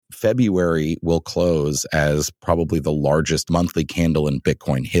February will close as probably the largest monthly candle in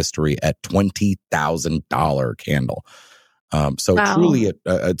Bitcoin history at $20,000 candle. So Wow. truly,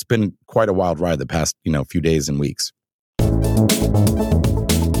 it's been quite a wild ride the past, few days and weeks.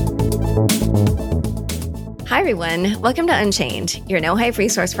 Hi, everyone. Welcome to Unchained, your no-hype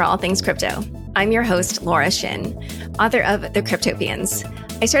resource for all things crypto. I'm your host, Laura Shin, author of The Cryptopians.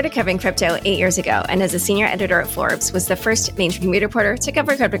 I started covering crypto 8 years ago, and as a senior editor at Forbes, was the first mainstream reporter to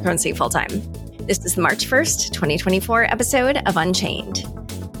cover cryptocurrency full-time. This is the March 1st, 2024 episode of Unchained.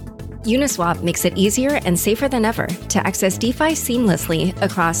 Uniswap makes it easier and safer than ever to access DeFi seamlessly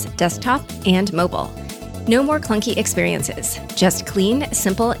across desktop and mobile. No more clunky experiences, just clean,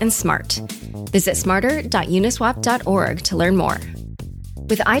 simple, and smart. Visit smarter.uniswap.org to learn more.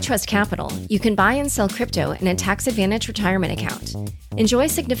 With iTrust Capital, you can buy and sell crypto in a tax-advantaged retirement account. Enjoy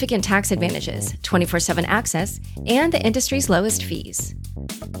significant tax advantages, 24/7 access, and the industry's lowest fees.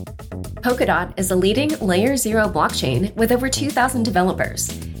 Polkadot is a leading Layer 0 blockchain with over 2,000 developers,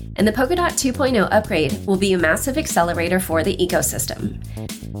 and the Polkadot 2.0 upgrade will be a massive accelerator for the ecosystem.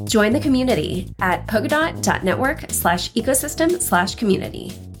 Join the community at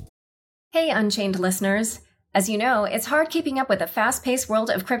polkadot.network/ecosystem/community. Hey, Unchained listeners. As you know, it's hard keeping up with the fast-paced world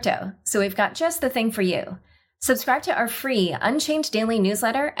of crypto, so we've got just the thing for you. Subscribe to our free Unchained daily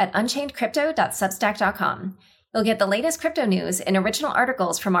newsletter at unchainedcrypto.substack.com. You'll get the latest crypto news and original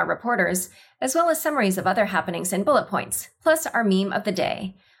articles from our reporters, as well as summaries of other happenings and bullet points, plus our meme of the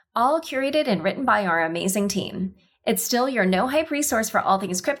day, all curated and written by our amazing team. It's still your no-hype resource for all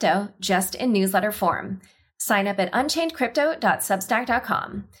things crypto, just in newsletter form. Sign up at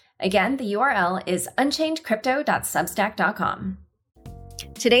unchainedcrypto.substack.com. Again, the URL is unchainedcrypto.substack.com.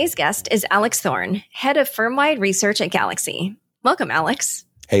 Today's guest is Alex Thorn, head of firm-wide research at Galaxy. Welcome, Alex.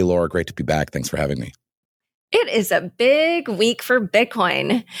 Hey, Laura, great to be back. Thanks for having me. It is a big week for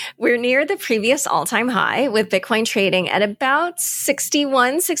Bitcoin. We're near the previous all-time high, with Bitcoin trading at about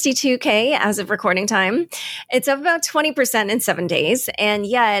 62K as of recording time. It's up about 20% in 7 days, and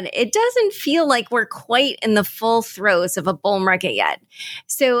yet it doesn't feel like we're quite in the full throes of a bull market yet.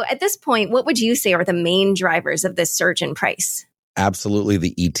 So at this point, what would you say are the main drivers of this surge in price? Absolutely.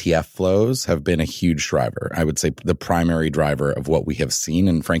 The ETF flows have been a huge driver. I would say the primary driver of what we have seen.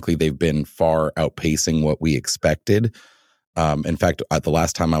 And frankly, they've been far outpacing what we expected. In fact, at the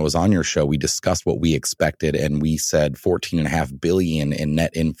last time I was on your show, we discussed what we expected, and we said $14.5 billion in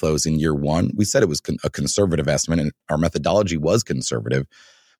net inflows in year one. We said it was a conservative estimate, and our methodology was conservative.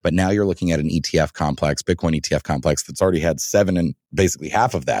 But now you're looking at an ETF complex, Bitcoin ETF complex, that's already had 7 and basically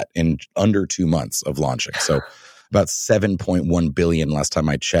half of that in under 2 months of launching. So about 7.1 billion last time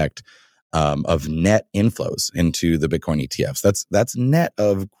I checked of net inflows into the Bitcoin ETFs. That's net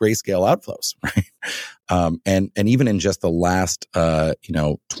of Grayscale outflows, right? And even in just the last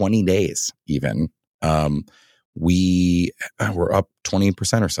 20 days, even we were up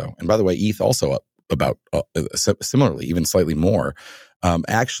 20% or so. And by the way, ETH also up about similarly, even slightly more.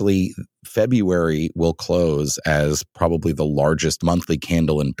 Actually, February will close as probably the largest monthly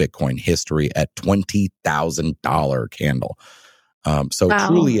candle in Bitcoin history at $20,000 candle. So Wow.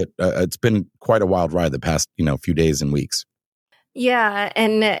 Truly, it's been quite a wild ride the past few days and weeks. Yeah.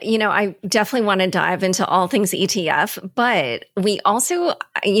 And, I definitely want to dive into all things ETF, but we also,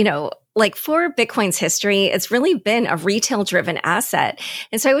 for Bitcoin's history, it's really been a retail-driven asset.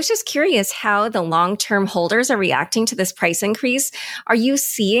 And so I was just curious how the long-term holders are reacting to this price increase. Are you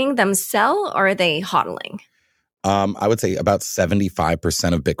seeing them sell, or are they hodling? I would say about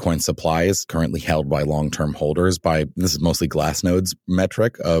 75% of Bitcoin supply is currently held by long-term holders this is mostly Glassnode's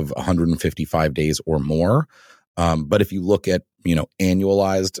metric of 155 days or more. But if you look at,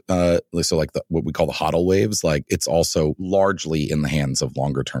 annualized, so like what we call the HODL waves, like it's also largely in the hands of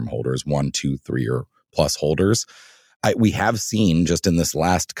longer term holders, 1, 2, 3 or plus holders. We have seen just in this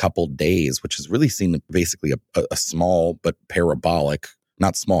last couple days, which has really seen basically a small but parabolic,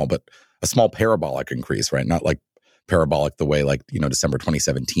 not small, but a small parabolic increase, right? Not like parabolic the way like, December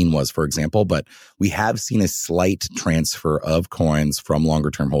 2017 was, for example, but we have seen a slight transfer of coins from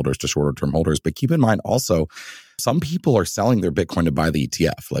longer term holders to shorter term holders. But keep in mind also, some people are selling their Bitcoin to buy the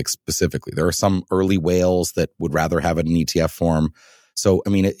ETF, like specifically. There are some early whales that would rather have it in ETF form. So, I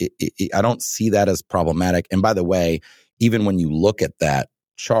mean, I don't see that as problematic. And by the way, even when you look at that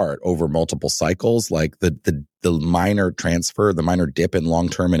chart over multiple cycles, like the minor transfer, the minor dip in long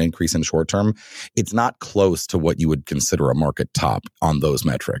term and increase in short term, it's not close to what you would consider a market top on those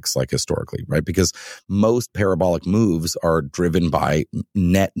metrics, like historically, right? Because most parabolic moves are driven by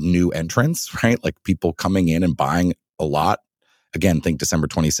net new entrants, right? Like people coming in and buying a lot. Again, think December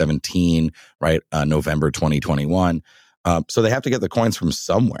 2017, right? November 2021. So they have to get the coins from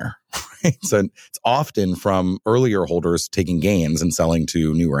somewhere. Right? So it's often from earlier holders taking gains and selling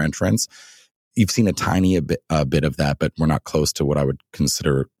to newer entrants. You've seen a tiny bit of that, but we're not close to what I would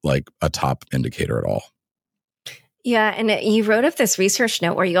consider like a top indicator at all. Yeah, and you wrote up this research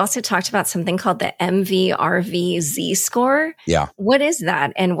note where you also talked about something called the MVRV Z-score. Yeah. What is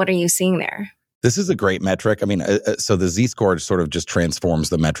that, and what are you seeing there? This is a great metric. I mean, so the Z-score sort of just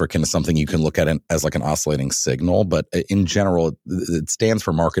transforms the metric into something you can look at as like an oscillating signal. But in general, it stands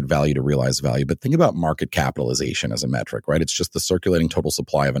for market value to realized value. But think about market capitalization as a metric, right? It's just the circulating total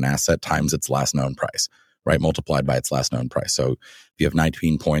supply of an asset times its last known price, right? Multiplied by its last known price. So if you have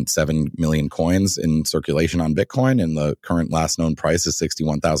 19.7 million coins in circulation on Bitcoin and the current last known price is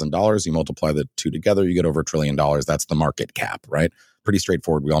 $61,000, you multiply the two together, you get over $1 trillion. That's the market cap, right? Pretty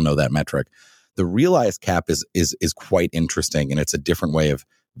straightforward. We all know that metric. The realized cap is quite interesting, and it's a different way of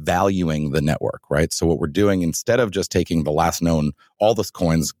valuing the network, right? So what we're doing, instead of just taking the last known, all those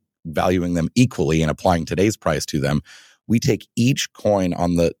coins, valuing them equally and applying today's price to them, we take each coin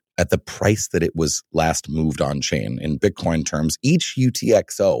at the price that it was last moved on chain. In Bitcoin terms, each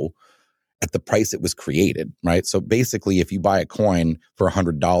UTXO at the price it was created, right? So basically, if you buy a coin for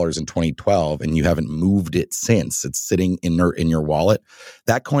 $100 in 2012 and you haven't moved it since, it's sitting inert in your wallet,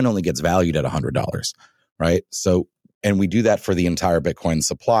 that coin only gets valued at $100, right? So, and we do that for the entire Bitcoin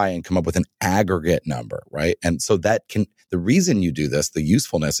supply and come up with an aggregate number, right? And so the reason you do this, the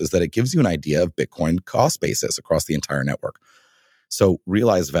usefulness is that it gives you an idea of Bitcoin cost basis across the entire network. So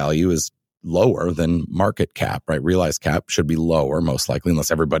realized value is lower than market cap, right? Realized cap should be lower, most likely,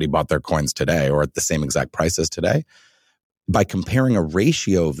 unless everybody bought their coins today or at the same exact price as today. By comparing a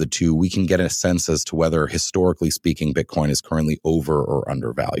ratio of the two, we can get a sense as to whether, historically speaking, Bitcoin is currently over or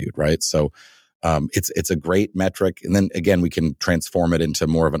undervalued, right? So it's a great metric. And then again, we can transform it into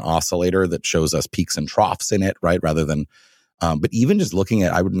more of an oscillator that shows us peaks and troughs in it, right? Rather than, but even just looking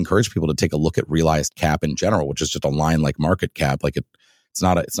at, I would encourage people to take a look at realized cap in general, which is just a line like market cap. Like it's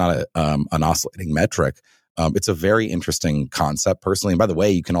not an oscillating metric. It's a very interesting concept personally. And by the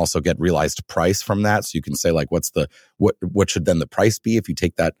way, you can also get realized price from that. So you can say like, what should then the price be if you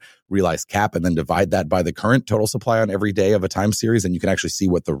take that realized cap and then divide that by the current total supply on every day of a time series. And you can actually see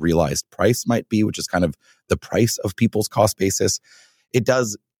what the realized price might be, which is kind of the price of people's cost basis. It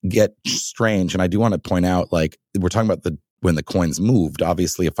does get strange. And I do want to point out, like, we're talking about when the coins moved.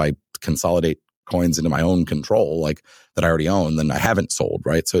 Obviously, if I consolidate coins into my own control, like that I already own, then I haven't sold,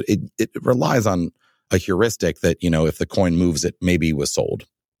 right? So it relies on a heuristic that, if the coin moves, it maybe was sold,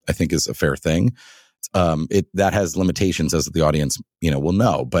 I think is a fair thing. That has limitations, as the audience, will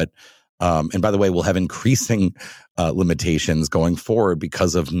know. But, and by the way, we'll have increasing limitations going forward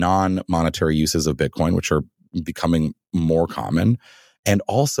because of non-monetary uses of Bitcoin, which are becoming more common. And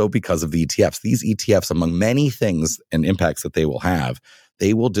also because of the ETFs. These ETFs, among many things and impacts that they will have,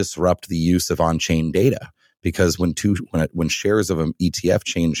 they will disrupt the use of on-chain data, because when shares of an ETF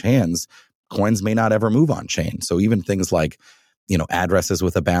change hands, coins may not ever move on chain. So even things like, addresses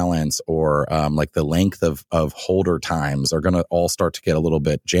with a balance or like the length of holder times are going to all start to get a little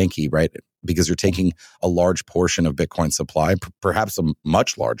bit janky, right? Because you're taking a large portion of Bitcoin supply, perhaps a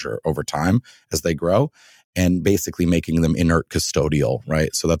much larger over time as they grow, and basically making them inert custodial,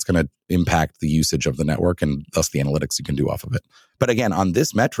 right? So that's going to impact the usage of the network and thus the analytics you can do off of it. But again, on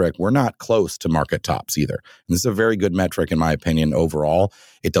this metric, we're not close to market tops either. And this is a very good metric, in my opinion, overall.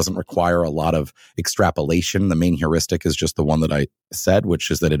 It doesn't require a lot of extrapolation. The main heuristic is just the one that I said,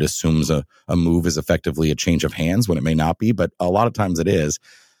 which is that it assumes a move is effectively a change of hands when it may not be, but a lot of times it is.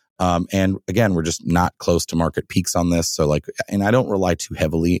 And again, we're just not close to market peaks on this. So and I don't rely too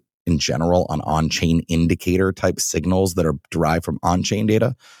heavily in general on-chain indicator type signals that are derived from on-chain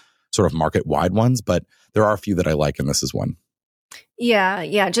data, sort of market-wide ones, but there are a few that I like, and this is one.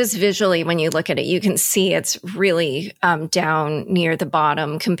 Yeah. Just visually, when you look at it, you can see it's really down near the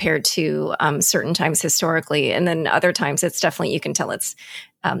bottom compared to certain times historically. And then other times it's definitely, you can tell it's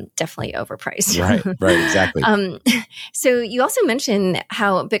definitely overpriced. Right, exactly. So you also mentioned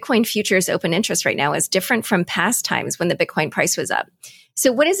how Bitcoin futures open interest right now is different from past times when the Bitcoin price was up.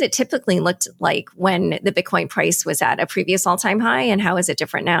 So what does it typically look like when the Bitcoin price was at a previous all-time high, and how is it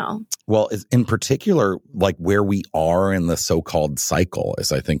different now? Well, in particular, like where we are in the so-called cycle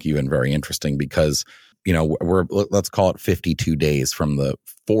is, I think, even very interesting because, let's call it 52 days from the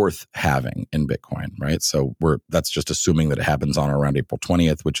fourth halving in Bitcoin, right? So that's just assuming that it happens on or around April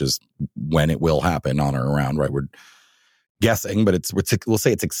 20th, which is when it will happen, on or around, right? We're guessing, but we'll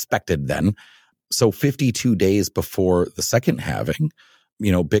say it's expected then. So 52 days before the second halving,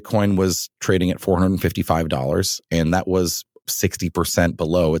 Bitcoin was trading at $455, and that was 60%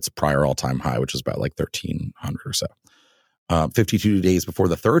 below its prior all-time high, which is about like 1,300 or so. 52 days before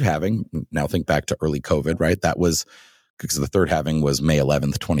the third halving. Now think back to early COVID, right? That was because the third halving was May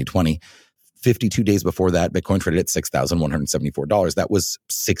 11th, 2020. 52 days before that, Bitcoin traded at $6,174. That was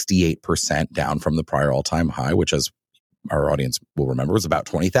 68% down from the prior all-time high, which, as our audience will remember, was about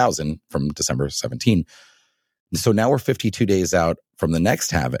 20,000 from December 17. So now we're 52 days out from the next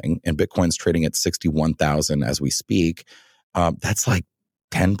halving, and Bitcoin's trading at 61,000 as we speak. That's like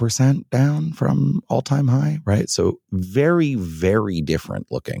 10% down from all-time high, right? So very, very different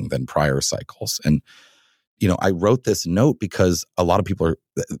looking than prior cycles. And I wrote this note because a lot of people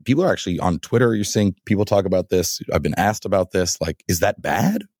are actually on Twitter. You're seeing people talk about this. I've been asked about this. Like, is that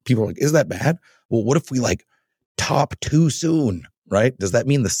bad? People are like, is that bad? Well, what if we top too soon, right? Does that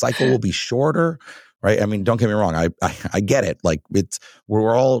mean the cycle will be shorter? Right. I mean, don't get me wrong. I get it. Like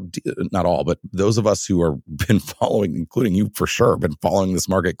we're all, not all, but those of us who are been following, including you for sure, been following this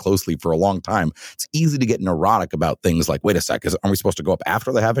market closely for a long time. It's easy to get neurotic about things like, wait a sec, aren't we supposed to go up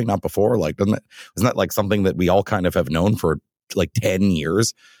after the halving, not before? Like, isn't that like something that we all kind of have known for like 10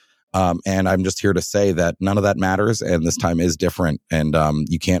 years? And I'm just here to say that none of that matters. And this time is different. And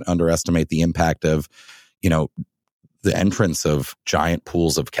you can't underestimate the impact of, the entrance of giant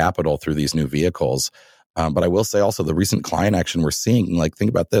pools of capital through these new vehicles. But I will say also the recent client action we're seeing, like,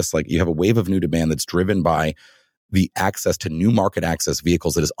 think about this, like you have a wave of new demand that's driven by the access to new market access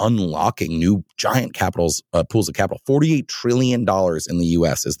vehicles that is unlocking new giant pools of capital. $48 trillion in the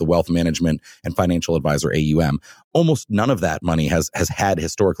US is the wealth management and financial advisor AUM. Almost none of that money has had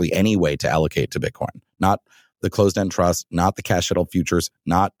historically any way to allocate to Bitcoin. Not the closed-end trust, not the cash-settled futures,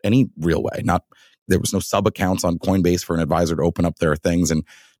 not any real way, there was no sub accounts on Coinbase for an advisor to open up their things and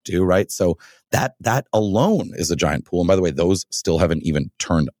do, right? So that alone is a giant pool. And by the way, those still haven't even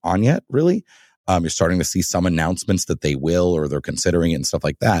turned on yet, really. You're starting to see some announcements that they will, or they're considering it and stuff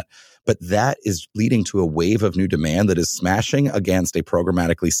like that. But that is leading to a wave of new demand that is smashing against a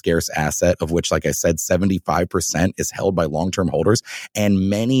programmatically scarce asset, of which, like I said, 75% is held by long-term holders. And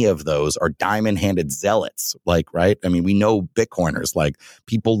many of those are diamond-handed zealots, right? I mean, we know Bitcoiners, like,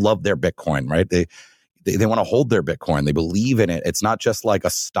 people love their Bitcoin, right? They want to hold their Bitcoin. They believe in it. It's not just like a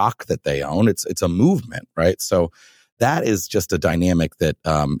stock that they own. It's a movement, right? So that is just a dynamic that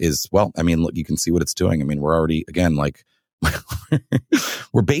is, well, I mean, look, you can see what it's doing. I mean, we're already, again, like,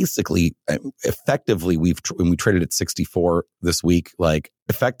 we're basically effectively when we traded at 64 this week, like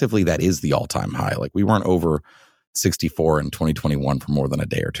effectively that is the all-time high. Like we weren't over 64 in 2021 for more than a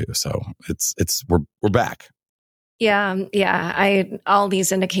day or two. So we're back. Yeah. All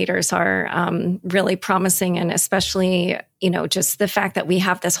these indicators are really promising, and especially, just the fact that we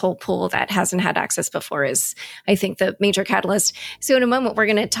have this whole pool that hasn't had access before is, I think, the major catalyst. So in a moment, we're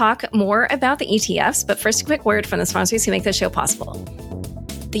going to talk more about the ETFs, but first, a quick word from the sponsors who make this show possible.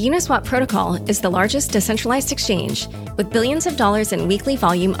 The Uniswap protocol is the largest decentralized exchange with billions of dollars in weekly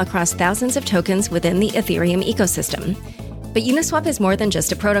volume across thousands of tokens within the Ethereum ecosystem. But Uniswap is more than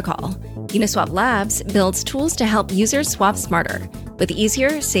just a protocol. Uniswap Labs builds tools to help users swap smarter with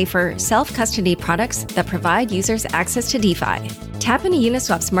easier, safer, self-custody products that provide users access to DeFi. Tap into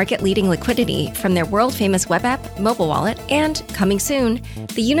Uniswap's market-leading liquidity from their world-famous web app, mobile wallet, and, coming soon,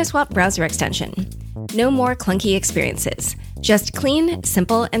 the Uniswap browser extension. No more clunky experiences. Just clean,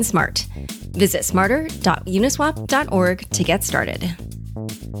 simple, and smart. Visit smarter.uniswap.org to get started.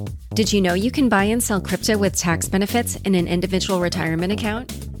 Did you know you can buy and sell crypto with tax benefits in an individual retirement account?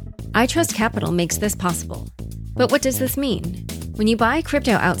 iTrust Capital makes this possible. But what does this mean? When you buy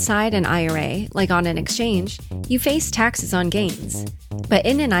crypto outside an IRA, like on an exchange, you face taxes on gains. But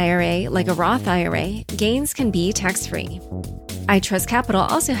in an IRA, like a Roth IRA, gains can be tax-free. iTrust Capital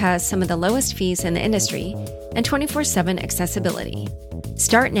also has some of the lowest fees in the industry and 24/7 accessibility.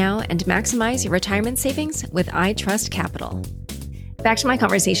 Start now and maximize your retirement savings with iTrust Capital. Back to my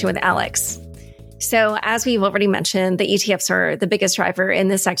conversation with Alex. So as we've already mentioned, the ETFs are the biggest driver in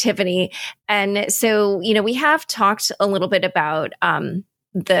this activity. And so, we have talked a little bit about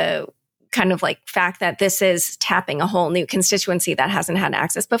the kind of like fact that this is tapping a whole new constituency that hasn't had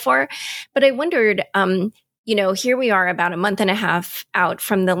access before. But I wondered, here we are about a month and a half out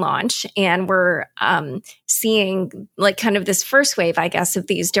from the launch, and we're seeing like kind of this first wave, I guess, of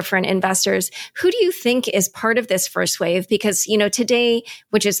these different investors. Who do you think is part of this first wave? Because, today,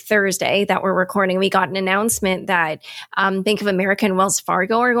 which is Thursday that we're recording, we got an announcement that Bank of America and Wells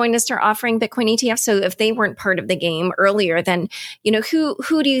Fargo are going to start offering Bitcoin ETFs. So if they weren't part of the game earlier, then,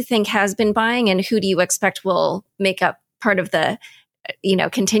 who do you think has been buying, and who do you expect will make up part of the,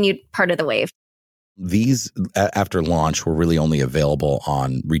 continued part of the wave? These, after launch, were really only available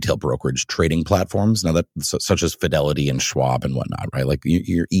on retail brokerage trading platforms. Now, such as Fidelity and Schwab and whatnot, right? Like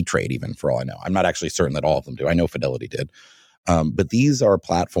your E-Trade, even, for all I know. I'm not actually certain that all of them do. I know Fidelity did. But these are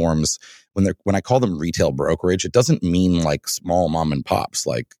platforms, when I call them retail brokerage, it doesn't mean like small mom and pops,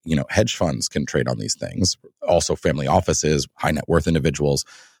 like, hedge funds can trade on these things, also family offices, high net worth individuals.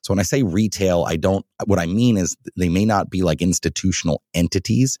 So when I say retail, what I mean is they may not be like institutional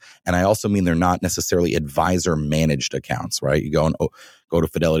entities. And I also mean they're not necessarily advisor managed accounts, right? You go to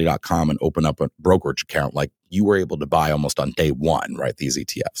fidelity.com and open up a brokerage account like you were able to buy almost on day one, right? These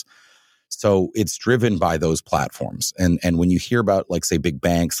ETFs. So it's driven by those platforms. And when you hear about, like, say, big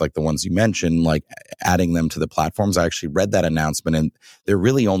banks, like the ones you mentioned, like adding them to the platforms, I actually read that announcement, and they're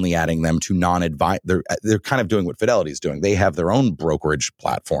really only adding them to non-advised. They're kind of doing what Fidelity is doing. They have their own brokerage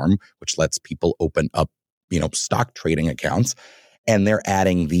platform, which lets people open up, stock trading accounts, and they're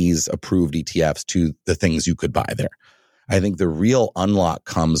adding these approved ETFs to the things you could buy there. I think the real unlock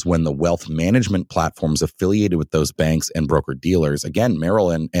comes when the wealth management platforms affiliated with those banks and broker dealers, again, Merrill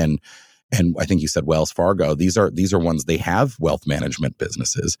and I think you said Wells Fargo, these are ones, they have wealth management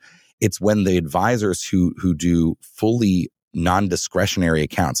businesses. It's when the advisors who do fully non-discretionary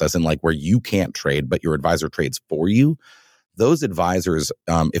accounts, as in like where you can't trade, but your advisor trades for you. Those advisors,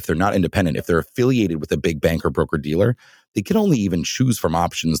 if they're not independent, if they're affiliated with a big bank or broker dealer, they can only even choose from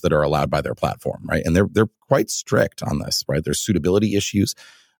options that are allowed by their platform, right? And they're quite strict on this, right? There's suitability issues.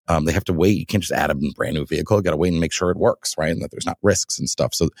 They have to wait. You can't just add a brand new vehicle. You got to wait and make sure it works, right? And that there's not risks and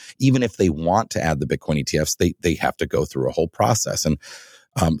stuff. So even if they want to add the Bitcoin ETFs, they have to go through a whole process. And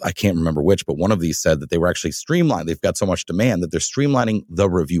I can't remember which, but one of these said that they were actually streamlined. They've got so much demand that they're streamlining the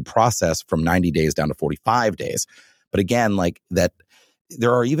review process from 90 days down to 45 days. But again, like that,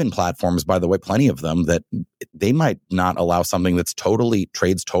 there are even platforms, by the way, plenty of them, that they might not allow something that's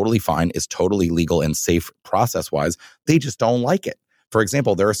trades totally fine, is totally legal and safe process-wise. They just don't like it. For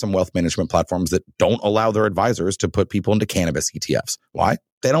example, there are some wealth management platforms that don't allow their advisors to put people into cannabis ETFs. Why?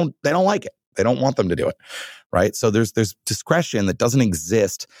 They don't like it. They don't want them to do it, right? So there's discretion that doesn't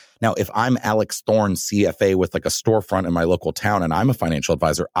exist. Now, if I'm Alex Thorne, CFA with like a storefront in my local town and I'm a financial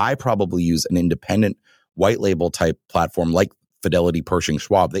advisor, I probably use an independent white label type platform like Fidelity, Pershing,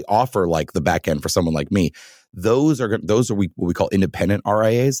 Schwab. They offer like the back end for someone like me. Those are what we call independent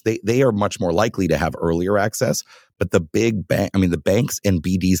RIAs. They are much more likely to have earlier access. But the banks and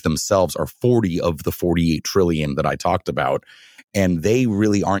BDs themselves are 40 of the 48 trillion that I talked about. And they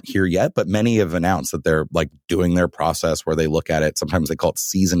really aren't here yet, but many have announced that they're like doing their process where they look at it. Sometimes they call it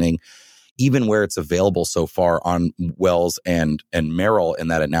seasoning. Even where it's available so far on Wells and Merrill in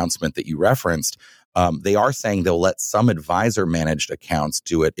that announcement that you referenced, they are saying they'll let some advisor managed accounts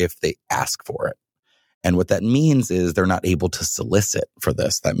do it if they ask for it. And what that means is they're not able to solicit for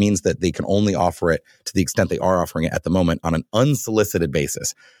this. That means that they can only offer it to the extent they are offering it at the moment on an unsolicited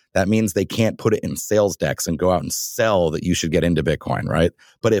basis. That means they can't put it in sales decks and go out and sell that you should get into Bitcoin, right?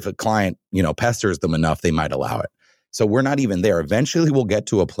 But if a client, pesters them enough, they might allow it. So we're not even there. Eventually we'll get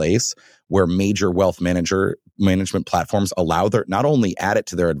to a place where major wealth management platforms allow not only add it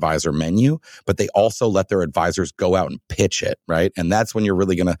to their advisor menu, but they also let their advisors go out and pitch it, right? And that's when you're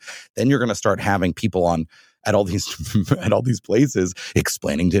really going to start having people on at all these places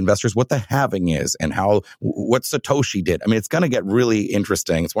explaining to investors what the halving is and what Satoshi did. I mean, it's going to get really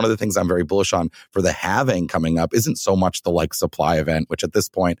interesting. It's one of the things I'm very bullish on for the halving coming up. Isn't so much the supply event, which at this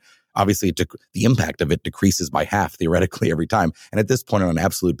point, obviously, the impact of it decreases by half theoretically every time. And at this point, on an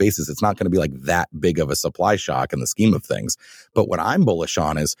absolute basis, it's not going to be like that big of a supply shock in the scheme of things. But what I'm bullish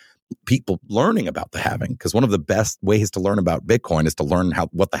on is people learning about the halving, because one of the best ways to learn about Bitcoin is to learn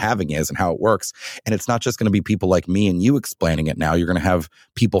what the halving is and how it works. And it's not just going to be people like me and you explaining it now. You're going to have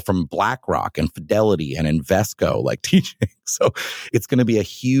people from BlackRock and Fidelity and Invesco teaching. So it's going to be a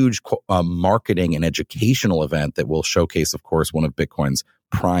huge marketing and educational event that will showcase, of course, one of Bitcoin's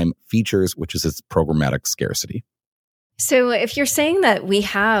prime features, which is its programmatic scarcity. So if you're saying that we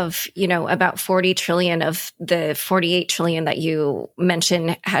have, about 40 trillion of the 48 trillion that you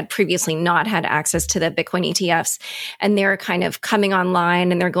mentioned had previously not had access to the Bitcoin ETFs, and they're kind of coming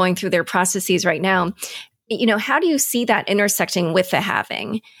online and they're going through their processes right now, how do you see that intersecting with the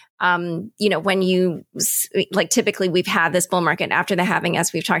halving? When you typically we've had this bull market after the halving,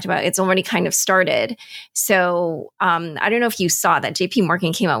 as we've talked about, it's already kind of started. So I don't know if you saw that JP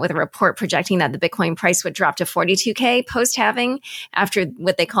Morgan came out with a report projecting that the Bitcoin price would drop to 42K post halving after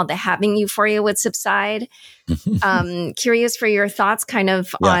what they called the halving euphoria would subside. Curious for your thoughts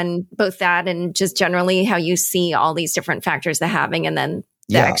on both that and just generally how you see all these different factors, the halving and then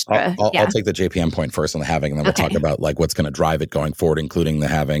extra. I'll take the JPM point first on the halving, and then we'll talk about what's going to drive it going forward, including the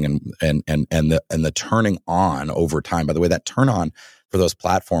halving and the turning on over time. By the way, that turn on for those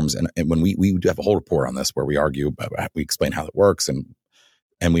platforms, and when we have a whole report on this where we argue, we explain how it works, and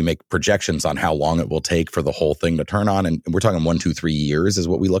and we make projections on how long it will take for the whole thing to turn on. And we're talking 1, 2, 3 years is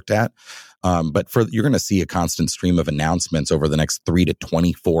what we looked at. But you're going to see a constant stream of announcements over the next 3 to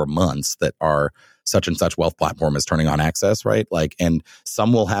 24 months that are such and such wealth platform is turning on access, right? Like, and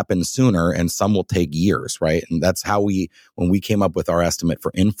some will happen sooner and some will take years, right? And that's how when we came up with our estimate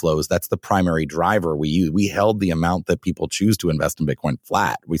for inflows, that's the primary driver we use. We held the amount that people choose to invest in Bitcoin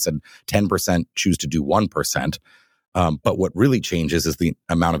flat. We said 10% choose to do 1%. But what really changes is the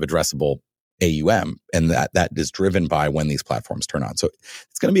amount of addressable AUM, and that is driven by when these platforms turn on. So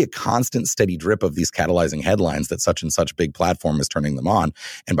it's going to be a constant steady drip of these catalyzing headlines that such and such big platform is turning them on.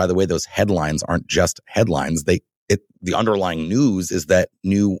 And by the way, those headlines aren't just headlines. The underlying news is that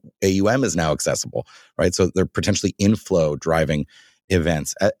new AUM is now accessible, right? So they're potentially inflow driving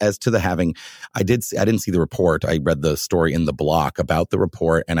events. As to the halving, I didn't see the report. I read the story in the block about the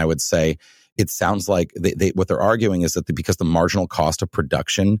report, and I would say it sounds like what they're arguing is that because the marginal cost of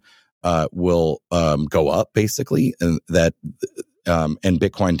production will go up, basically, and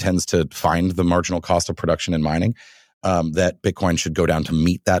Bitcoin tends to find the marginal cost of production and mining, that Bitcoin should go down to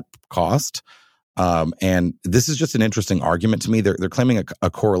meet that cost. And this is just an interesting argument to me. They're claiming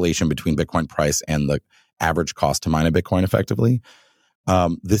a correlation between Bitcoin price and the average cost to mine a Bitcoin effectively.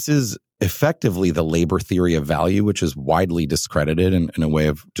 This is effectively the labor theory of value, which is widely discredited in a way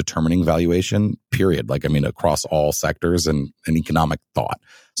of determining valuation, period. Like, I mean, across all sectors and economic thought.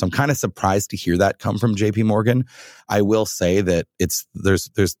 So I'm kind of surprised to hear that come from JP Morgan. I will say that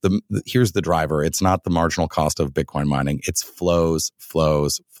here's the driver. It's not the marginal cost of Bitcoin mining. It's flows.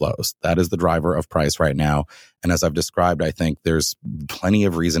 That is the driver of price right now. And as I've described, I think there's plenty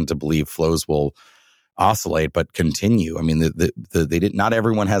of reason to believe flows will oscillate but continue. I mean, not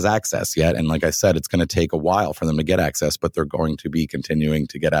everyone has access yet, and like I said, it's going to take a while for them to get access, but they're going to be continuing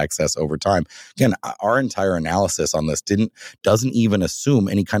to get access over time. Again, our entire analysis on this doesn't even assume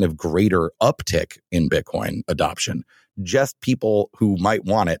any kind of greater uptick in Bitcoin adoption. Just people who might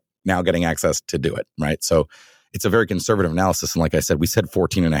want it now getting access to do it, right? So it's a very conservative analysis, and like I said, we said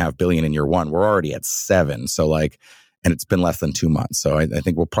 14.5 billion in year one. We're already at 7, and it's been less than 2 months. So I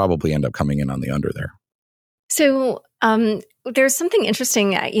think we'll probably end up coming in on the under there. So there's something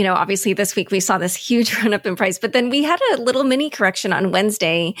interesting. Obviously this week we saw this huge run up in price, but then we had a little mini correction on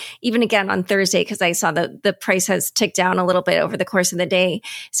Wednesday, even again on Thursday, because I saw the price has ticked down a little bit over the course of the day.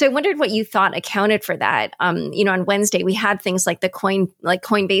 So I wondered what you thought accounted for that. On Wednesday we had things like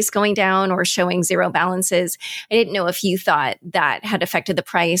Coinbase going down or showing zero balances. I didn't know if you thought that had affected the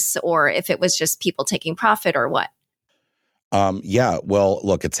price or if it was just people taking profit or what. Yeah, well,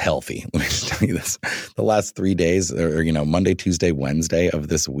 look, it's healthy. Let me just tell you this. The last 3 days, or Monday, Tuesday, Wednesday of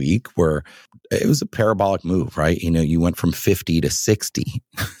this week, it was a parabolic move, right? You went from 50 to 60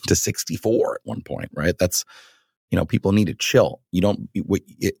 to 64 at one point, right? That's, people need to chill. You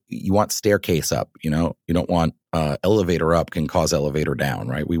want staircase up, you don't want elevator up can cause elevator down,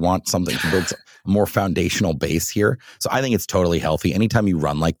 right? We want something to build a more foundational base here. So I think it's totally healthy. Anytime you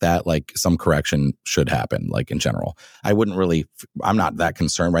run like that, like some correction should happen, like in general. I'm not that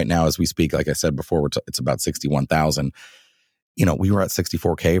concerned right now as we speak. Like I said before, it's about 61,000. We were at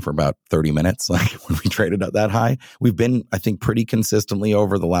 64K for about 30 minutes, like when we traded at that high. We've been, I think, pretty consistently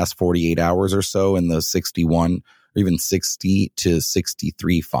over the last 48 hours or so in the 61 or even 60 to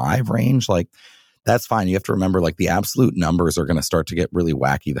 63.5 range. Like, that's fine. You have to remember, like, the absolute numbers are going to start to get really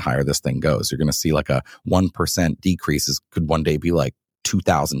wacky the higher this thing goes. You're going to see like a 1% decrease could one day be like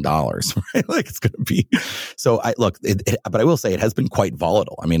 $2,000, right? Like, it's going to be. So but I will say it has been quite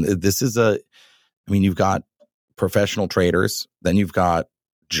volatile. I mean, you've got professional traders, then you've got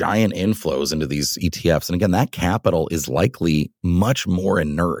giant inflows into these ETFs. And again, that capital is likely much more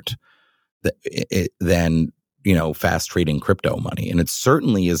inert than fast trading crypto money. And it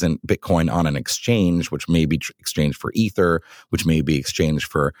certainly isn't Bitcoin on an exchange, which may be exchanged for Ether, which may be exchanged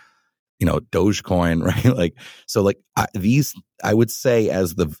for, Dogecoin, right? I would say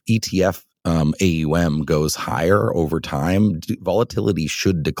as the ETF AUM goes higher over time, volatility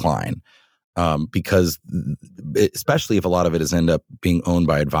should decline. Because especially if a lot of it is end up being owned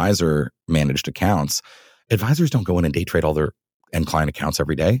by advisor managed accounts, advisors don't go in and day trade all their end client accounts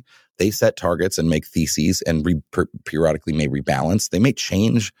every day. They set targets and make theses and periodically may rebalance. They may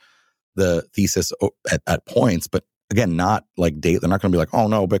change the thesis at points, but again, not like they're not going to be like, oh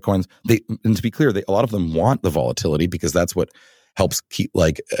no, Bitcoin's. And to be clear, a lot of them want the volatility because that's what helps keep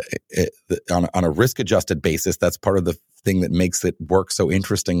on a risk adjusted basis. That's part of the thing that makes it work so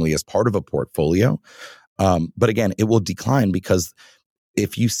interestingly as part of a portfolio. But again, it will decline because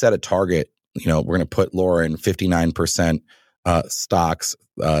if you set a target, we're going to put Laura in 59% stocks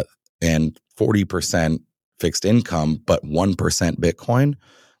and 40% fixed income, but 1% Bitcoin.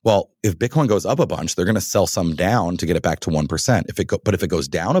 Well, if Bitcoin goes up a bunch, they're going to sell some down to get it back to 1%. But if it goes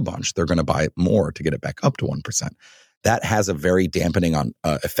down a bunch, they're going to buy more to get it back up to 1%. That has a very dampening on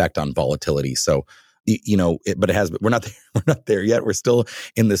effect on volatility. So, but it has. We're not there. We're not there yet. We're still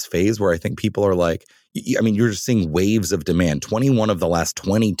in this phase where I think people are like, you're just seeing waves of demand. 21 of the last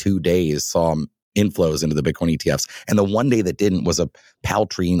 22 days saw inflows into the Bitcoin ETFs. And the one day that didn't was a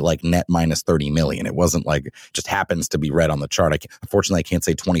paltry like net minus 30 million. It wasn't like just happens to be red on the chart. Unfortunately, I can't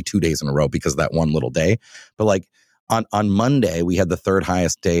say 22 days in a row because of that one little day. But like on Monday, we had the third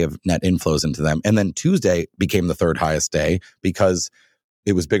highest day of net inflows into them. And then Tuesday became the third highest day because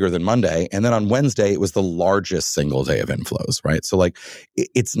it was bigger than Monday. And then on Wednesday, it was the largest single day of inflows, right? So like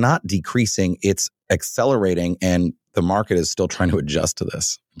it's not decreasing, it's accelerating, and the market is still trying to adjust to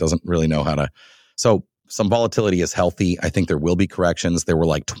this. It doesn't really know how to. So some volatility is healthy. I think there will be corrections. There were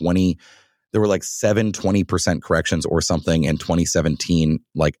like 20% corrections or something in 2017,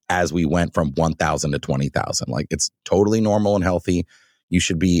 like as we went from 1,000 to 20,000. Like it's totally normal and healthy. You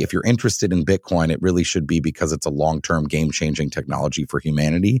should be, if you're interested in Bitcoin, it really should be because it's a long-term game-changing technology for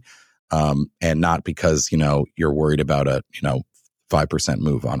humanity, and not because, you're worried about a, 5%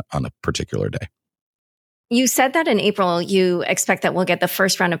 move on a particular day. You said that in April, you expect that we'll get the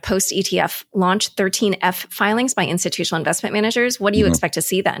first round of post-ETF launch 13F filings by institutional investment managers. What do you expect to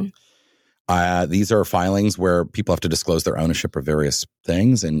see then? These are filings where people have to disclose their ownership of various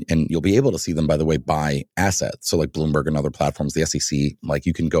things, and you'll be able to see them, by the way, by asset. So like Bloomberg and other platforms, the SEC, like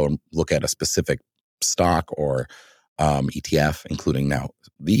you can go and look at a specific stock or ETF, including now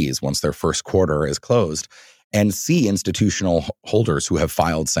these, once their first quarter is closed, and see institutional holders who have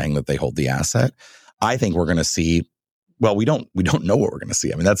filed saying that they hold the asset. I think we're going to see, well, we don't know what we're going to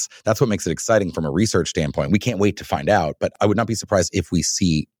see. I mean, that's what makes it exciting from a research standpoint. We can't wait to find out, but I would not be surprised if we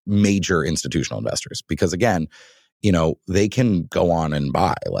see major institutional investors, because again, they can go on and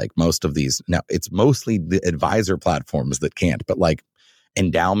buy like most of these. Now, it's mostly the advisor platforms that can't, but like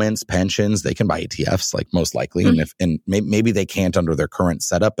endowments, pensions, they can buy ETFs, like most likely. Mm-hmm. And maybe they can't under their current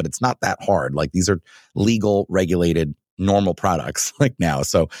setup, but it's not that hard. Like these are legal, regulated, normal products like now.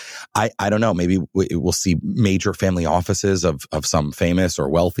 So I don't know, maybe we'll see major family offices of some famous or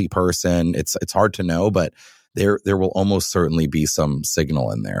wealthy person. It's hard to know, but there will almost certainly be some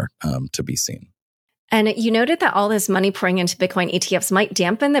signal in there to be seen. And you noted that all this money pouring into Bitcoin ETFs might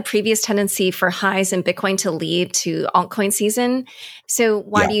dampen the previous tendency for highs in Bitcoin to lead to altcoin season. So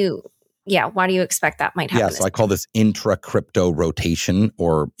why do you expect that might happen? Yeah, so I call this intra-crypto rotation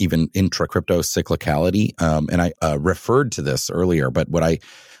or even intra-crypto cyclicality. And I referred to this earlier, but what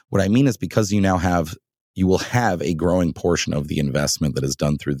I mean is because you will have a growing portion of the investment that is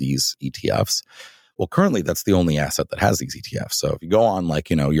done through these ETFs. Well, currently that's the only asset that has these ETFs. So if you go on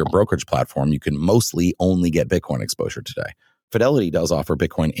your brokerage platform, you can mostly only get Bitcoin exposure today. Fidelity does offer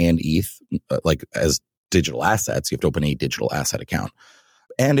Bitcoin and ETH as digital assets. You have to open a digital asset account.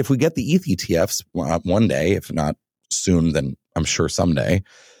 And if we get the ETH ETFs one day, if not soon, then I'm sure someday,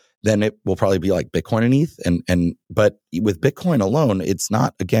 then it will probably be like Bitcoin and ETH. But with Bitcoin alone, it's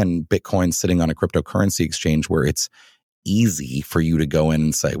not, again, Bitcoin sitting on a cryptocurrency exchange where it's easy for you to go in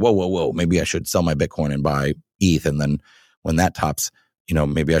and say, whoa, maybe I should sell my Bitcoin and buy ETH. And then when that tops,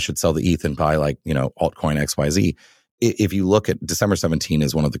 maybe I should sell the ETH and buy altcoin XYZ. If you look at December 17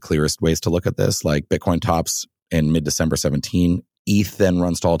 is one of the clearest ways to look at this, like Bitcoin tops in mid-December 17, ETH then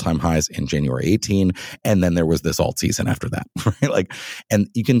runs to all-time highs in January 18, and then there was this alt season after that, right? And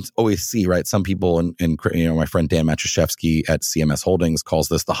you can always see, right? Some people, and my friend Dan Matuszewski at CMS Holdings calls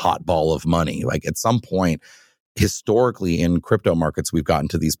this the hot ball of money. Like at some point, historically in crypto markets, we've gotten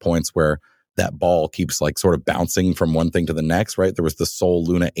to these points where that ball keeps sort of bouncing from one thing to the next, right? There was the Sol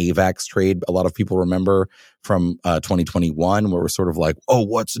Luna AVAX trade. A lot of people remember from 2021 where we're sort of like, oh,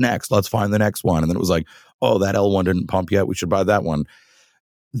 what's next? Let's find the next one. And then it was like, oh, that L1 didn't pump yet. We should buy that one.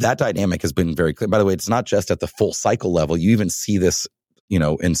 That dynamic has been very clear. By the way, it's not just at the full cycle level. You even see this,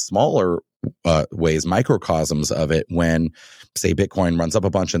 in smaller ways, microcosms of it when, say, Bitcoin runs up a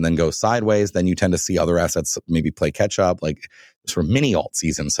bunch and then goes sideways. Then you tend to see other assets maybe play catch up. Like sort of mini alt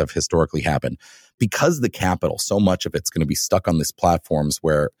seasons have historically happened because the capital, so much of it's going to be stuck on these platforms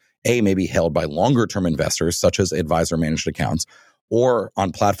where maybe held by longer term investors, such as advisor managed accounts, or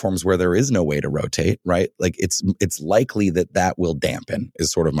on platforms where there is no way to rotate, right? Like it's likely that will dampen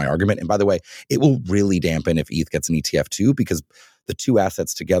is sort of my argument. And by the way, it will really dampen if ETH gets an ETF too, because the two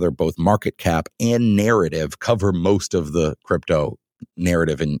assets together, both market cap and narrative, cover most of the crypto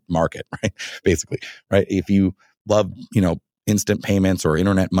narrative and market, right? Basically, right? If you love, instant payments or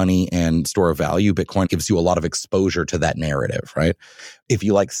internet money and store of value, Bitcoin gives you a lot of exposure to that narrative, right? If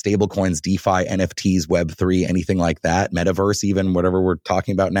you like stable coins, DeFi, NFTs, Web3, anything like that, metaverse, even whatever we're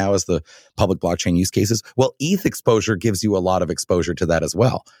talking about now as the public blockchain use cases, well, ETH exposure gives you a lot of exposure to that as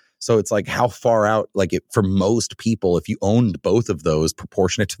well. So it's like how far out, for most people, if you owned both of those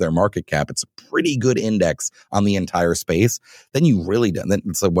proportionate to their market cap, it's a pretty good index on the entire space. Then you really don't. Then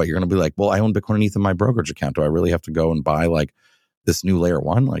it's like, what, you're going to be like, well, I own Bitcoin and ETH in my brokerage account. Do I really have to go and buy this new layer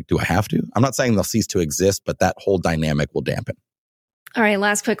one? Do I have to? I'm not saying they'll cease to exist, but that whole dynamic will dampen. All right,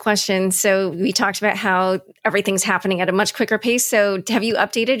 last quick question. So we talked about how everything's happening at a much quicker pace. So have you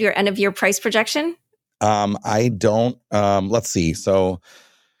updated your end of year price projection? I don't. Let's see. So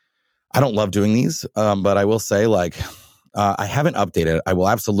I don't love doing these, but I will say, I haven't updated. I will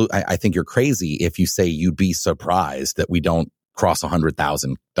absolutely. I think you're crazy if you say you'd be surprised that we don't cross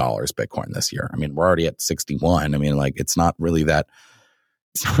 $100,000 Bitcoin this year. I mean, we're already at 61. I mean, it's not really that.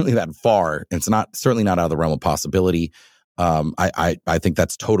 It's not really that far. It's certainly not out of the realm of possibility. I think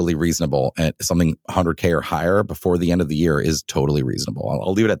that's totally reasonable, and something 100K or higher before the end of the year is totally reasonable.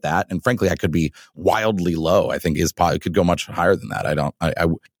 I'll leave it at that. And frankly, I could be wildly low. I think it could go much higher than that.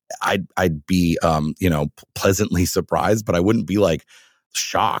 I'd be, pleasantly surprised, but I wouldn't be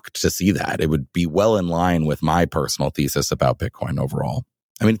shocked to see that. It would be well in line with my personal thesis about Bitcoin overall.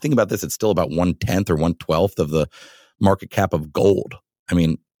 I mean, think about this. It's still about 1/10 or 1/12 of the market cap of gold. I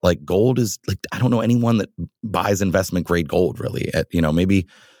mean, gold is I don't know anyone that buys investment grade gold really at, maybe.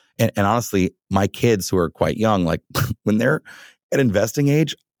 And honestly, my kids who are quite young, when they're at investing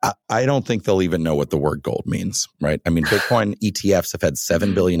age, I don't think they'll even know what the word gold means, right? I mean, Bitcoin ETFs have had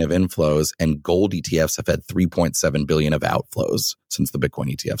 7 billion of inflows and gold ETFs have had 3.7 billion of outflows since the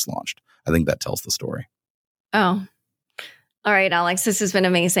Bitcoin ETFs launched. I think that tells the story. Oh, all right, Alex, this has been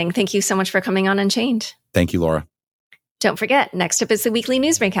amazing. Thank you so much for coming on Unchained. Thank you, Laura. Don't forget, next up is the weekly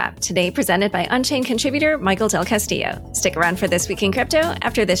news recap, today presented by Unchained contributor Michael Del Castillo. Stick around for This Week in Crypto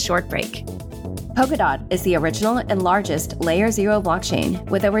after this short break. Polkadot is the original and largest Layer 0 blockchain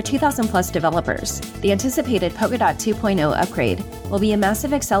with over 2,000 plus developers. The anticipated Polkadot 2.0 upgrade will be a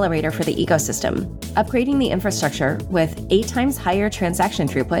massive accelerator for the ecosystem, upgrading the infrastructure with 8 times higher transaction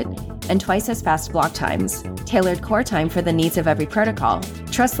throughput and twice as fast block times, tailored core time for the needs of every protocol,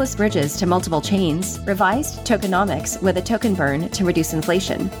 trustless bridges to multiple chains, revised tokenomics with a token burn to reduce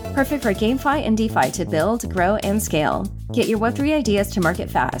inflation, perfect for GameFi and DeFi to build, grow, and scale. Get your Web3 ideas to market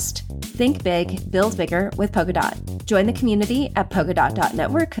fast. Think big, build bigger with Polkadot. Join the community at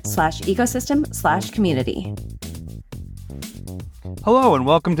polkadot.network/ecosystem/community. Hello and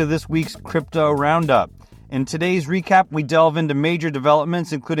welcome to this week's Crypto Roundup. In today's recap, we delve into major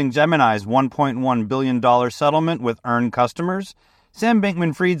developments including Gemini's $1.1 billion settlement with earned customers, Sam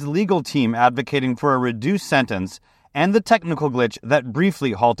Bankman-Fried's legal team advocating for a reduced sentence, and the technical glitch that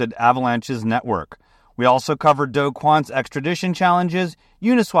briefly halted Avalanche's network. We also covered Do Kwon's extradition challenges,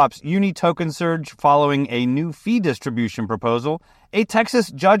 Uniswap's Uni token surge following a new fee distribution proposal, a Texas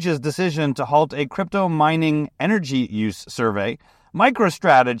judge's decision to halt a crypto mining energy use survey,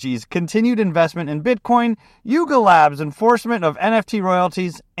 MicroStrategy's continued investment in Bitcoin, Yuga Labs' enforcement of NFT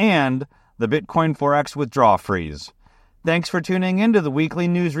royalties, and the Bitcoin Forex withdrawal freeze. Thanks for tuning in to the weekly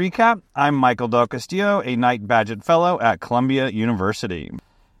news recap. I'm Michael Del Castillo, a Knight Bagehot Fellow at Columbia University.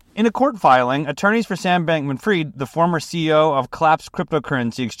 In a court filing, attorneys for Sam Bankman-Fried, the former CEO of collapsed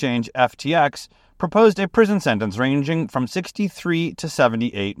cryptocurrency exchange FTX, proposed a prison sentence ranging from 63 to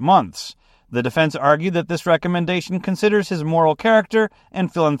 78 months. The defense argued that this recommendation considers his moral character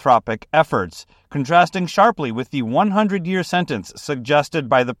and philanthropic efforts, contrasting sharply with the 100-year sentence suggested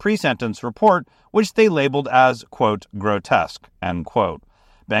by the pre-sentence report, which they labeled as, quote, grotesque, end quote.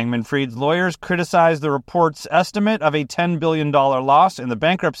 Bankman-Fried's lawyers criticized the report's estimate of a $10 billion loss in the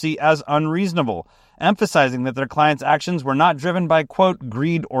bankruptcy as unreasonable, emphasizing that their client's actions were not driven by, quote,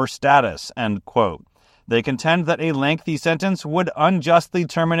 greed or status, end quote. They contend that a lengthy sentence would unjustly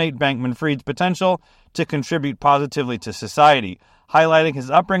terminate Bankman-Fried's potential to contribute positively to society, highlighting his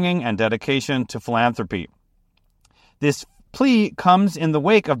upbringing and dedication to philanthropy. This plea comes in the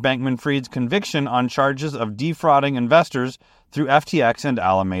wake of Bankman-Fried's conviction on charges of defrauding investors through FTX and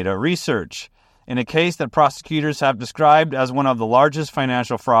Alameda Research, in a case that prosecutors have described as one of the largest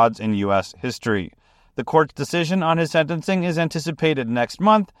financial frauds in U.S. history. The court's decision on his sentencing is anticipated next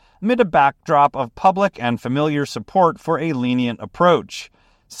month, amid a backdrop of public and familiar support for a lenient approach,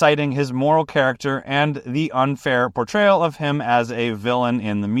 citing his moral character and the unfair portrayal of him as a villain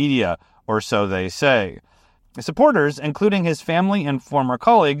in the media, or so they say. Supporters, including his family and former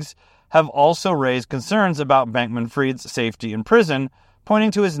colleagues, have also raised concerns about Bankman-Fried's safety in prison, pointing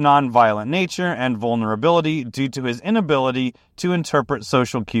to his nonviolent nature and vulnerability due to his inability to interpret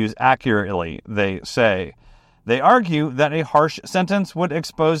social cues accurately, they say. They argue that a harsh sentence would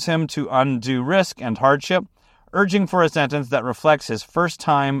expose him to undue risk and hardship, urging for a sentence that reflects his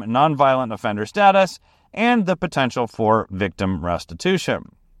first-time nonviolent offender status and the potential for victim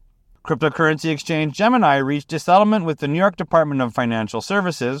restitution. Cryptocurrency exchange Gemini reached a settlement with the New York Department of Financial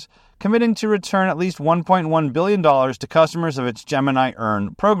Services, committing to return at least $1.1 billion to customers of its Gemini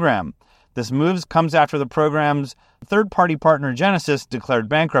Earn program. This move comes after the program's third-party partner Genesis declared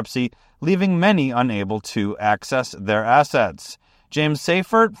bankruptcy, leaving many unable to access their assets. James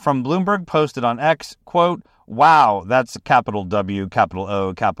Seifert from Bloomberg posted on X, quote, "Wow, that's capital W, capital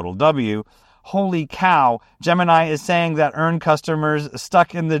O, capital W. Holy cow, Gemini is saying that Earn customers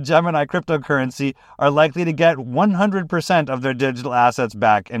stuck in the Gemini cryptocurrency are likely to get 100% of their digital assets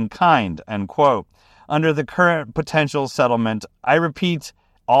back in kind," end quote. Under the current potential settlement, I repeat,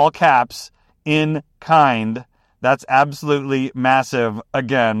 all caps, in kind. That's absolutely massive.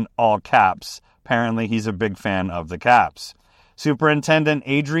 Again, all caps. Apparently, he's a big fan of the caps. Superintendent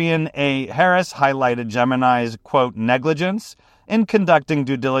Adrian A. Harris highlighted Gemini's, quote, negligence in conducting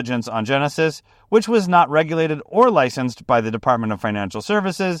due diligence on Genesis, which was not regulated or licensed by the Department of Financial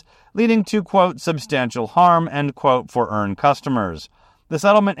Services, leading to, quote, substantial harm, end quote, for Earn customers. The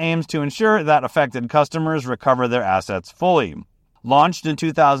settlement aims to ensure that affected customers recover their assets fully. Launched in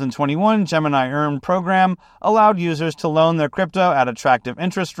 2021, Gemini Earn program allowed users to loan their crypto at attractive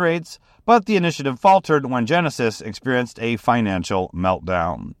interest rates, but the initiative faltered when Genesis experienced a financial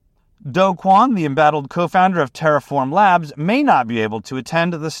meltdown. Do Kwon, the embattled co-founder of Terraform Labs, may not be able to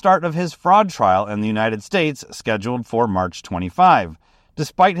attend the start of his fraud trial in the United States, scheduled for March 25.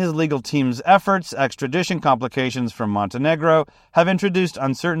 Despite his legal team's efforts, extradition complications from Montenegro have introduced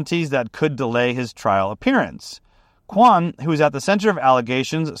uncertainties that could delay his trial appearance. Kwon, who is at the center of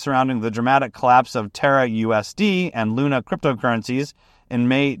allegations surrounding the dramatic collapse of Terra USD and Luna cryptocurrencies in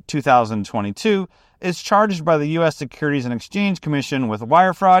May 2022, is charged by the U.S. Securities and Exchange Commission with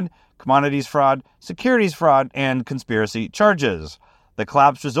wire fraud, commodities fraud, securities fraud, and conspiracy charges. The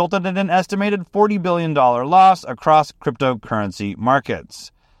collapse resulted in an estimated $40 billion loss across cryptocurrency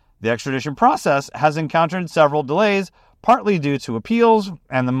markets. The extradition process has encountered several delays, partly due to appeals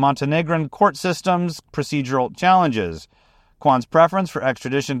and the Montenegrin court system's procedural challenges. Kwon's preference for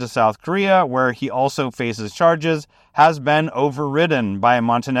extradition to South Korea, where he also faces charges, has been overridden by a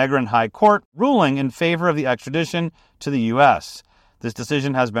Montenegrin high court ruling in favor of the extradition to the U.S. This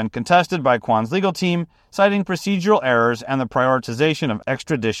decision has been contested by Kwon's legal team, citing procedural errors and the prioritization of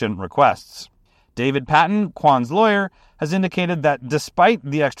extradition requests. David Patton, Kwon's lawyer, has indicated that despite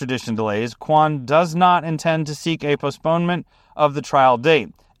the extradition delays, Kwon does not intend to seek a postponement of the trial date,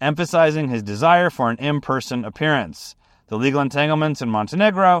 emphasizing his desire for an in-person appearance. The legal entanglements in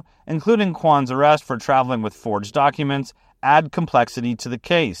Montenegro, including Kwon's arrest for traveling with forged documents, add complexity to the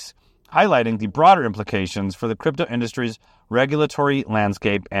case, highlighting the broader implications for the crypto industry's regulatory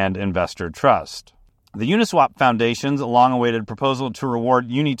landscape and investor trust. The Uniswap Foundation's long-awaited proposal to reward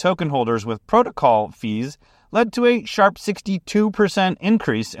Uni token holders with protocol fees led to a sharp 62%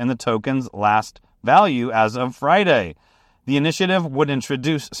 increase in the token's last value as of Friday. The initiative would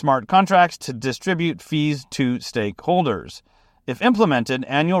introduce smart contracts to distribute fees to stakeholders. If implemented,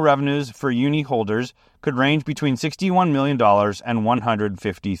 annual revenues for Uni holders could range between $61 million and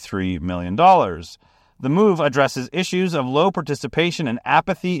 $153 million. The move addresses issues of low participation and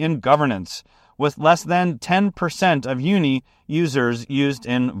apathy in governance, with less than 10% of Uni users used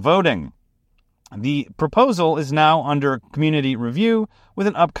in voting. The proposal is now under community review, with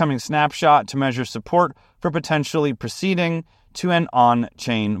an upcoming snapshot to measure support for potentially proceeding to an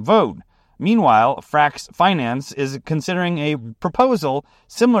on-chain vote. Meanwhile, Frax Finance is considering a proposal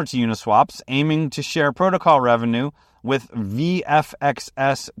similar to Uniswap's, aiming to share protocol revenue with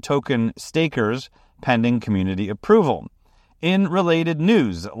VFXS token stakers pending community approval. In related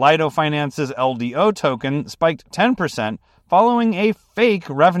news, Lido Finance's LDO token spiked 10% following a fake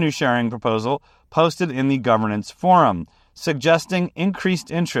revenue-sharing proposal posted in the governance forum, suggesting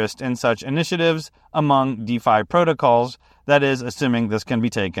increased interest in such initiatives among DeFi protocols, that is, assuming this can be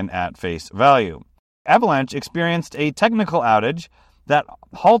taken at face value. Avalanche experienced a technical outage that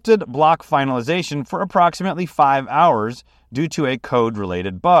halted block finalization for approximately 5 hours due to a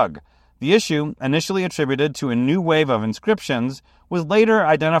code-related bug. The issue, initially attributed to a new wave of inscriptions, was later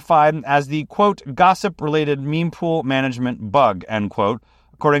identified as the, quote, gossip-related meme pool management bug, end quote,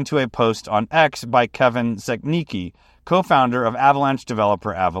 according to a post on X by Kevin Seknicki, co-founder of Avalanche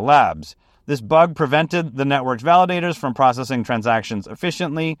developer Avalabs. This bug prevented the network's validators from processing transactions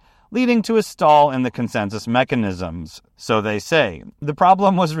efficiently, leading to a stall in the consensus mechanisms, so they say. The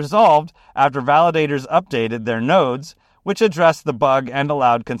problem was resolved after validators updated their nodes, which addressed the bug and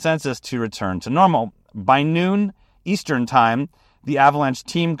allowed consensus to return to normal. By noon Eastern Time, the Avalanche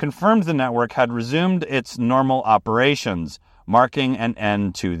team confirmed the network had resumed its normal operations, marking an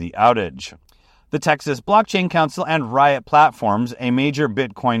end to the outage. The Texas Blockchain Council and Riot Platforms, a major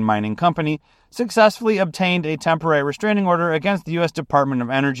Bitcoin mining company, successfully obtained a temporary restraining order against the U.S. Department of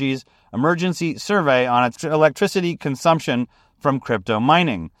Energy's emergency survey on its electricity consumption from crypto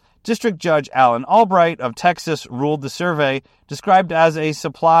mining. District Judge Alan Albright of Texas ruled the survey, described as a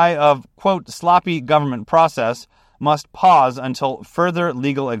supply of, quote, sloppy government process, must pause until further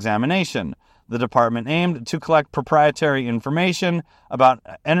legal examination. The department aimed to collect proprietary information about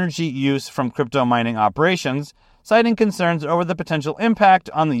energy use from crypto mining operations, citing concerns over the potential impact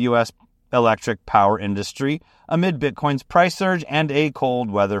on the U.S. electric power industry amid Bitcoin's price surge and a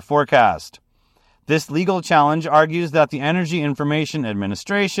cold weather forecast. This legal challenge argues that the Energy Information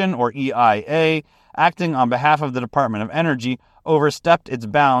Administration, or EIA, acting on behalf of the Department of Energy, overstepped its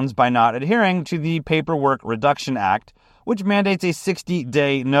bounds by not adhering to the Paperwork Reduction Act, which mandates a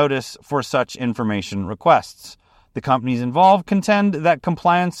 60-day notice for such information requests. The companies involved contend that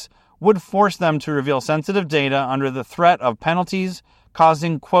compliance would force them to reveal sensitive data under the threat of penalties,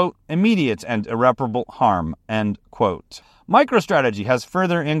 causing, quote, immediate and irreparable harm, end quote. MicroStrategy has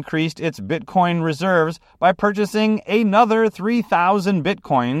further increased its Bitcoin reserves by purchasing another 3,000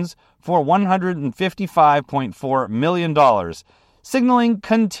 Bitcoins for $155.4 million, signaling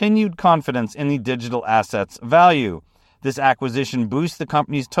continued confidence in the digital asset's value. This acquisition boosts the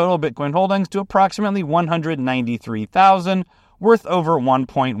company's total Bitcoin holdings to approximately 193,000, worth over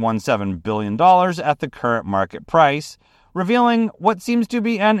 $1.17 billion at the current market price, revealing what seems to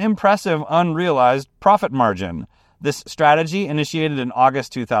be an impressive unrealized profit margin. This strategy, initiated in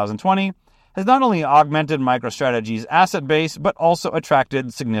August 2020, has not only augmented MicroStrategy's asset base, but also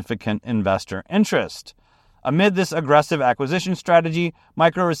attracted significant investor interest. Amid this aggressive acquisition strategy,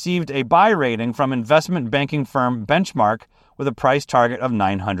 Micro received a buy rating from investment banking firm Benchmark with a price target of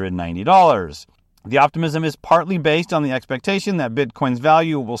 $990. The optimism is partly based on the expectation that Bitcoin's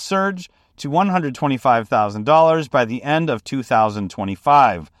value will surge to $125,000 by the end of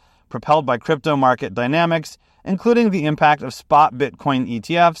 2025, propelled by crypto market dynamics, including the impact of spot Bitcoin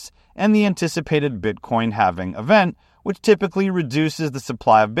ETFs and the anticipated Bitcoin halving event, which typically reduces the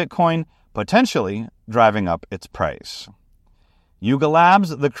supply of Bitcoin, potentially driving up its price. Yuga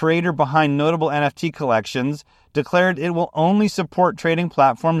Labs, the creator behind notable NFT collections, declared it will only support trading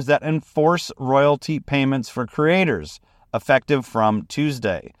platforms that enforce royalty payments for creators, effective from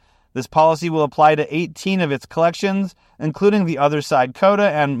Tuesday. This policy will apply to 18 of its collections, including the Other Side Coda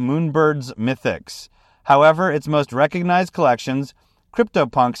and Moonbird's Mythics. However, its most recognized collections,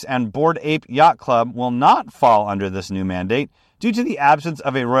 CryptoPunks and Bored Ape Yacht Club, will not fall under this new mandate due to the absence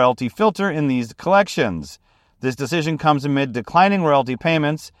of a royalty filter in these collections. This decision comes amid declining royalty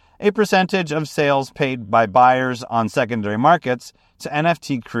payments, a percentage of sales paid by buyers on secondary markets, to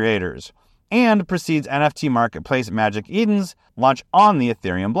NFT creators, and precedes NFT marketplace Magic Eden's launch on the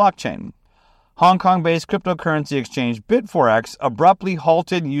Ethereum blockchain. Hong Kong-based cryptocurrency exchange Bitforex abruptly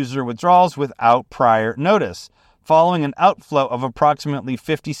halted user withdrawals without prior notice, following an outflow of approximately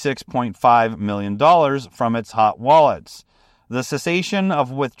 $56.5 million from its hot wallets. The cessation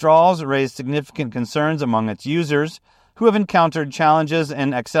of withdrawals raised significant concerns among its users, who have encountered challenges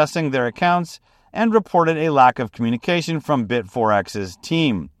in accessing their accounts and reported a lack of communication from Bitforex's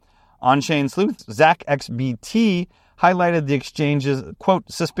team. On-chain sleuth ZachXBT highlighted the exchange's,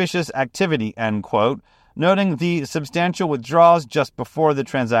 quote, suspicious activity, end quote, noting the substantial withdrawals just before the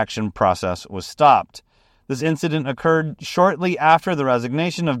transaction process was stopped. This incident occurred shortly after the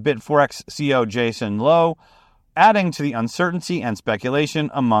resignation of Bitforex CEO Jason Lowe, adding to the uncertainty and speculation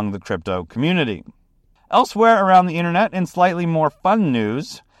among the crypto community. Elsewhere around the internet, in slightly more fun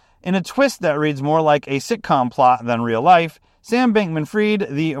news, in a twist that reads more like a sitcom plot than real life, Sam Bankman-Fried,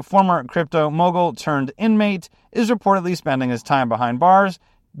 the former crypto mogul turned inmate, is reportedly spending his time behind bars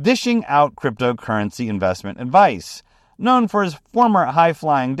dishing out cryptocurrency investment advice. Known for his former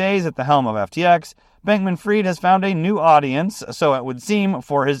high-flying days at the helm of FTX, Bankman-Fried has found a new audience, so it would seem,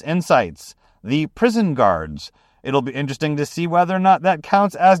 for his insights: the prison guards. It'll be interesting to see whether or not that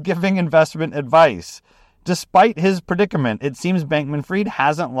counts as giving investment advice. Despite his predicament, it seems Bankman-Fried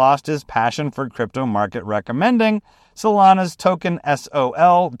hasn't lost his passion for crypto market recommending Solana's token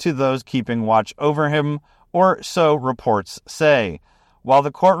SOL to those keeping watch over him, or so reports say. While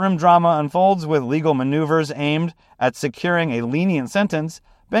the courtroom drama unfolds with legal maneuvers aimed at securing a lenient sentence,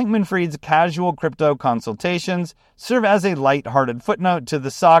 Bankman-Fried's casual crypto consultations serve as a light-hearted footnote to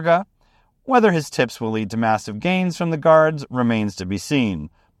the saga. Whether his tips will lead to massive gains from the guards remains to be seen.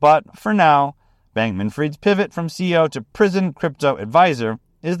 But for now, Bankman-Fried's pivot from CEO to prison crypto advisor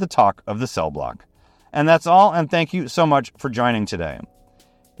is the talk of the cell block. And that's all, and thank you so much for joining today.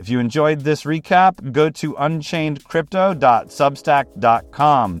 If you enjoyed this recap, go to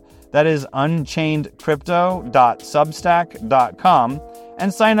unchainedcrypto.substack.com. That is unchainedcrypto.substack.com,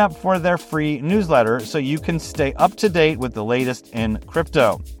 and sign up for their free newsletter so you can stay up to date with the latest in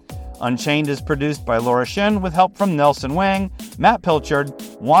crypto. Unchained is produced by Laura Shin with help from Nelson Wang, Matt Pilchard,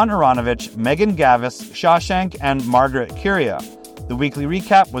 Juan Aronovich, Megan Gavis, Shashank, and Margaret Curia. The weekly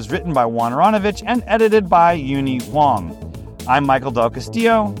recap was written by Juan Aronovich and edited by Uni Wong. I'm Michael Del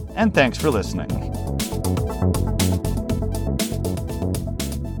Castillo, and thanks for listening.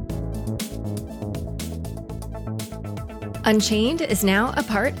 Unchained is now a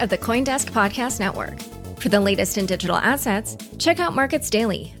part of the CoinDesk Podcast Network. For the latest in digital assets, check out Markets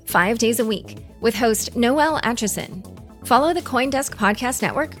Daily, 5 days a week, with host Noel Atchison. Follow the CoinDesk Podcast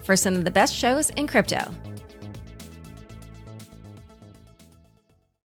Network for some of the best shows in crypto.